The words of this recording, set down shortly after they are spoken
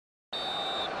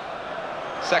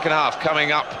Second half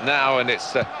coming up now, and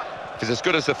if it's as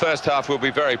good as the first half, we'll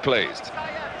be very pleased.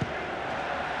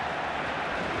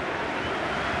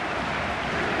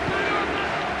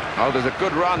 Oh, there's a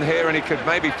good run here, and he could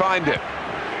maybe find it.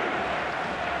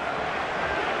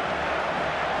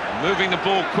 Moving the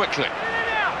ball quickly.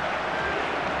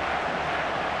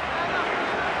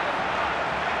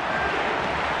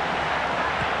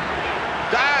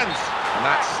 Dance! And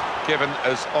that's given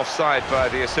as offside by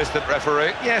the assistant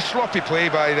referee. Yeah, sloppy play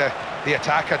by the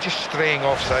attacker, just straying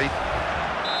offside.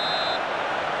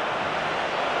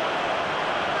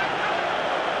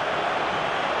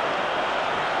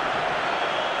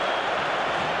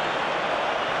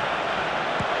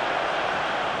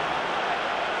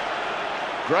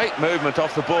 Great movement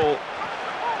off the ball.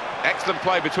 Excellent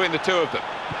play between the two of them.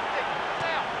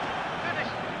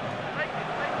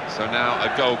 So now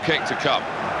a goal kick to come.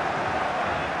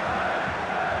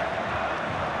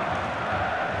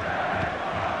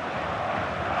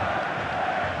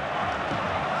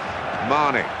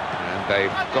 Mane, and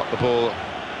they've got the ball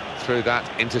through that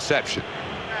interception.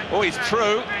 Oh, he's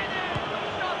through.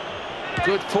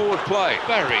 Good forward play.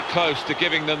 Very close to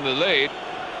giving them the lead.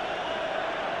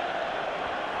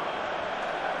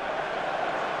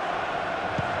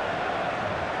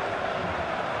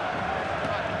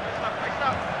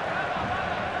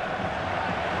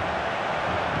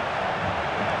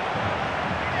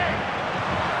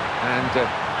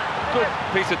 Good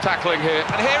piece of tackling here,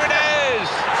 and here it is!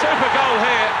 Super goal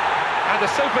here, and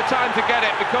a super time to get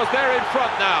it because they're in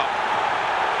front now.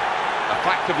 A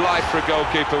fact of life for a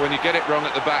goalkeeper: when you get it wrong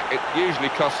at the back, it usually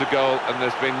costs a goal, and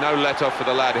there's been no let-off for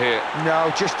the lad here.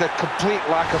 No, just a complete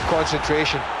lack of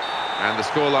concentration. And the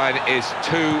scoreline is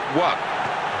 2-1.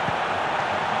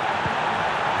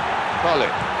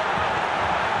 Colin.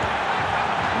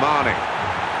 Mane.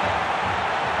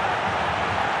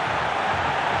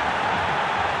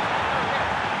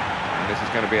 This is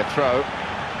going to be a throw.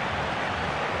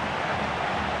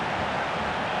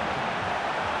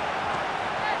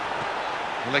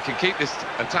 And they can keep this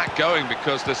attack going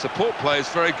because the support play is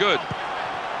very good.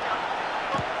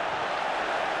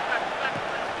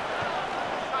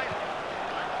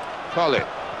 Colin,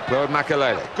 Claude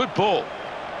Makelele. Good ball.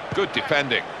 Good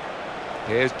defending.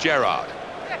 Here's Gerrard.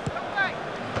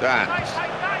 Dance.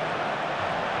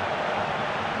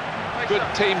 Good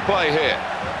team play here.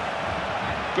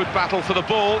 Good battle for the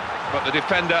ball, but the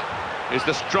defender is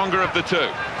the stronger of the two.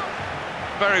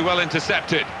 Very well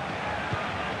intercepted.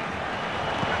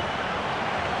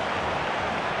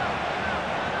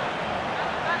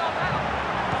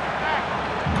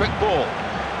 Quick ball.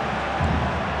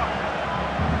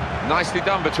 Nicely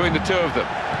done between the two of them.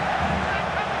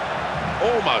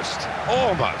 Almost.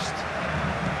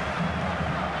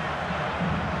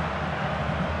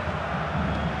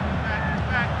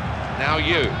 Now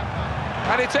you.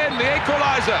 And it's in, the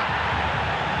equaliser.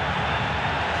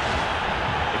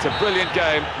 It's a brilliant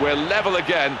game. We're level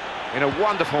again in a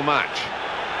wonderful match.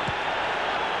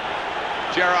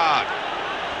 Gerrard.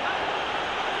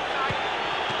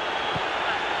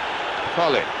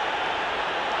 Colin.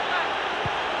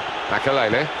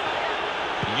 Makelele.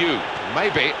 You.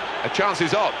 Maybe. A chance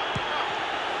is up.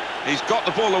 He's got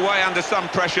the ball away under some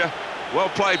pressure. Well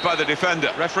played by the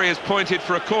defender. Referee has pointed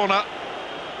for a corner.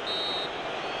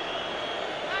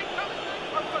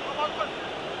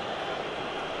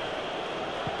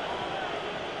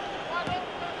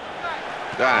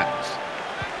 Dance.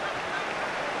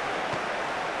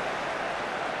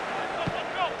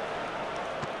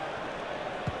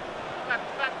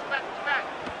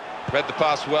 Read the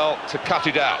pass well to cut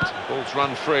it out. Ball's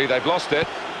run free, they've lost it.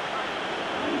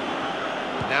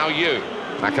 Now you.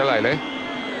 Makelele.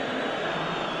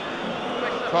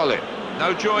 Colin.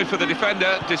 No joy for the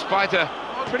defender, despite a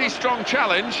pretty strong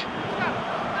challenge.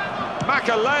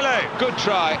 Makelele. Good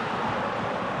try.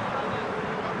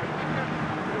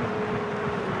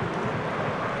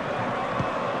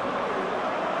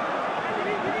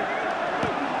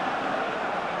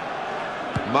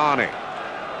 Mane.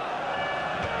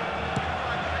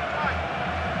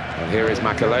 And here is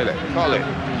Makelele. Colin,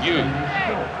 you.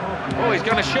 Oh, he's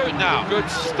going to shoot now. Good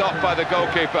stop by the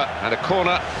goalkeeper. And a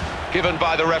corner given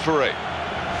by the referee.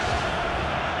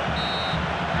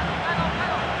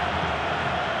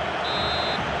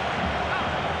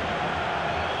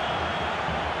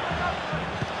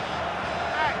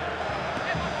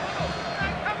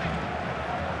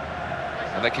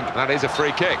 And that is a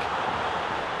free kick.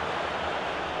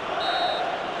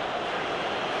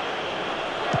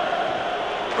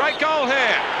 Great goal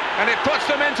here, and it puts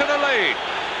them into the lead.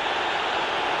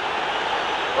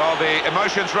 Well, the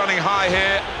emotion's running high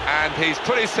here, and he's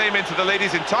put his team into the lead.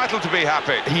 He's entitled to be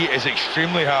happy. He is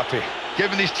extremely happy.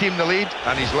 Giving his team the lead,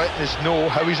 and he's letting us know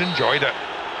how he's enjoyed it.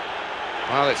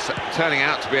 Well, it's turning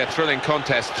out to be a thrilling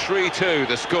contest. 3-2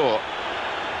 the score.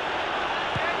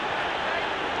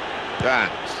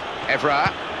 Dance.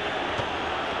 Evra.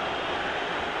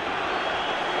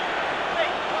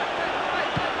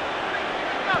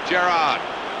 Gerrard.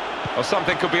 Well,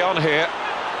 something could be on here.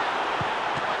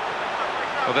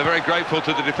 Well, they're very grateful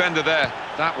to the defender there.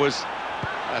 That was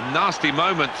a nasty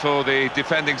moment for the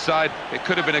defending side. It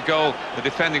could have been a goal. The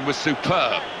defending was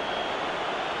superb.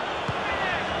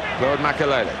 Lord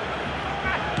Makalele.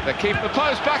 They keep the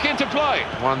post back into play.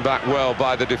 Won back well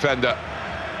by the defender.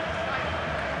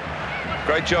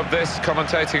 Great job this,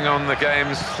 commentating on the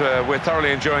games. We're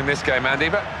thoroughly enjoying this game, Andy,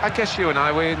 but I guess you and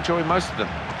I, we enjoy most of them.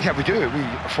 Yeah, we do. We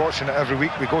are fortunate every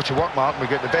week. We go to work, Martin, we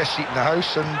get the best seat in the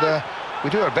house, and we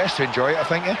do our best to enjoy it, I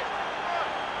think, yeah?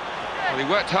 Well,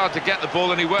 he worked hard to get the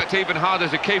ball, and he worked even harder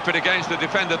to keep it against the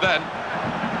defender then.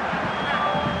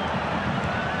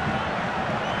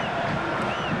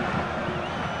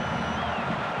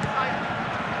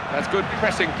 That's good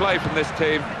pressing play from this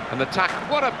team, and the tackle.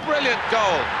 What a brilliant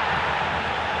goal!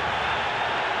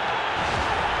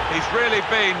 He's really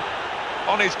been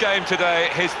on his game today.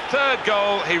 His third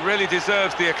goal, he really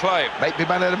deserves the acclaim. Might be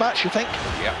man of the match, you think?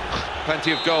 Yeah,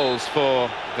 plenty of goals for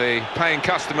the paying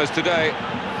customers today.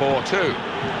 4-2.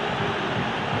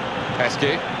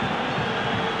 Pesky.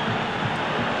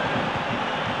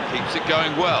 Keeps it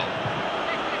going well.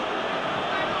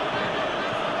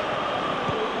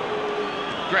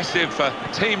 Aggressive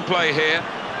team play here,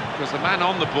 because the man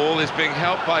on the ball is being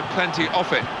helped by plenty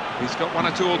off it. He's got one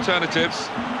or two alternatives.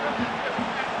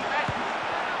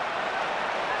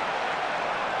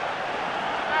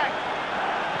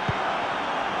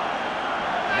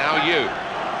 Now you.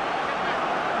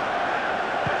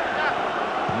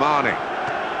 Marnie.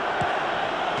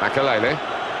 Makalele.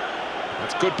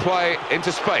 That's good play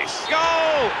into space.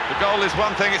 Goal! The goal is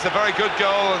one thing, it's a very good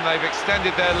goal, and they've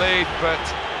extended their lead, but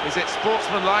is it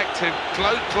sportsmanlike to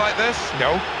gloat like this?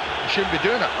 No, he shouldn't be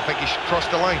doing it. I think he's crossed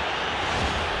the line.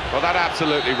 Well, that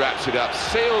absolutely wraps it up,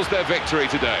 seals their victory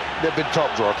today. They've been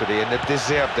top draw today, and they've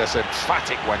deserved this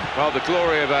emphatic win. Well, the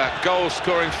glory of a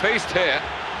goal-scoring feast here,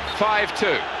 5-2.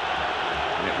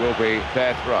 And it will be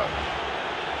their throw.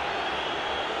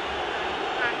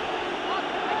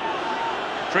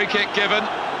 Free kick given,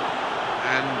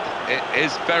 and it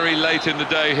is very late in the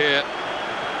day here.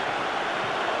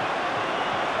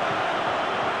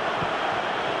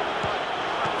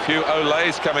 Few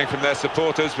olays coming from their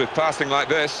supporters with passing like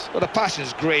this. Well, the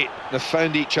passing's great. They've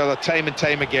found each other time and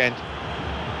time again.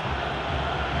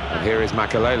 And here is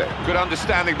Makalele. Good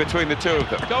understanding between the two of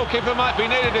them. Goalkeeper might be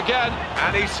needed again,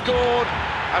 and he scored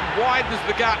and widens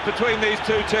the gap between these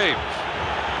two teams.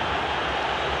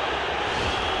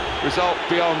 Result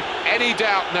beyond any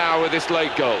doubt now with this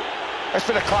late goal. It's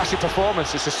been a classy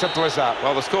performance, it's as simple as that.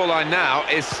 Well, the scoreline now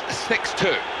is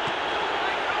 6-2.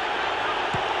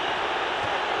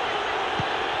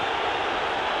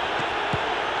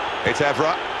 It's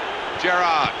Evra.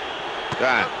 Gerrard.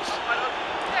 Dance.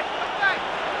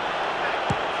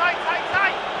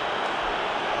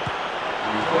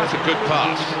 That's a good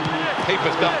pass.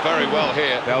 Keeper's done very well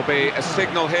here. There'll be a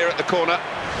signal here at the corner.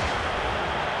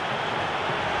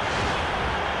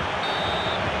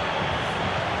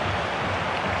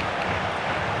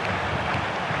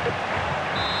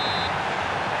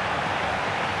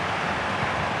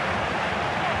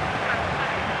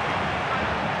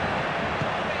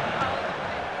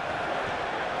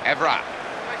 Evra.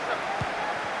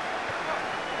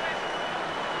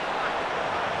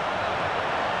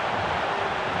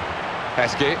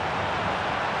 Pesky.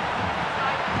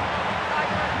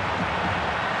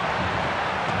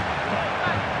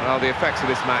 Well, the effects of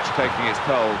this match taking its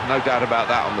toll, no doubt about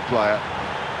that on the player.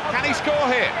 Can he score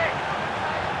here?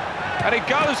 And he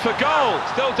goes for goal.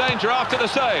 Still danger after the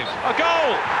save. A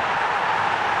goal!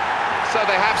 So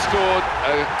they have scored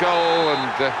a goal,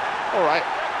 and all right,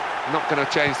 not going to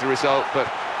change the result, but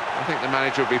I think the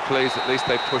manager will be pleased. At least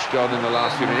they pushed on in the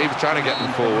last few minutes. He was trying to get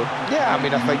them forward. Yeah, I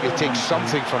mean, I think they take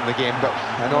something from the game, but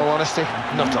in all honesty,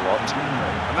 not a lot.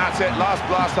 And that's it, last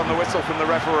blast on the whistle from the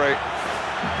referee.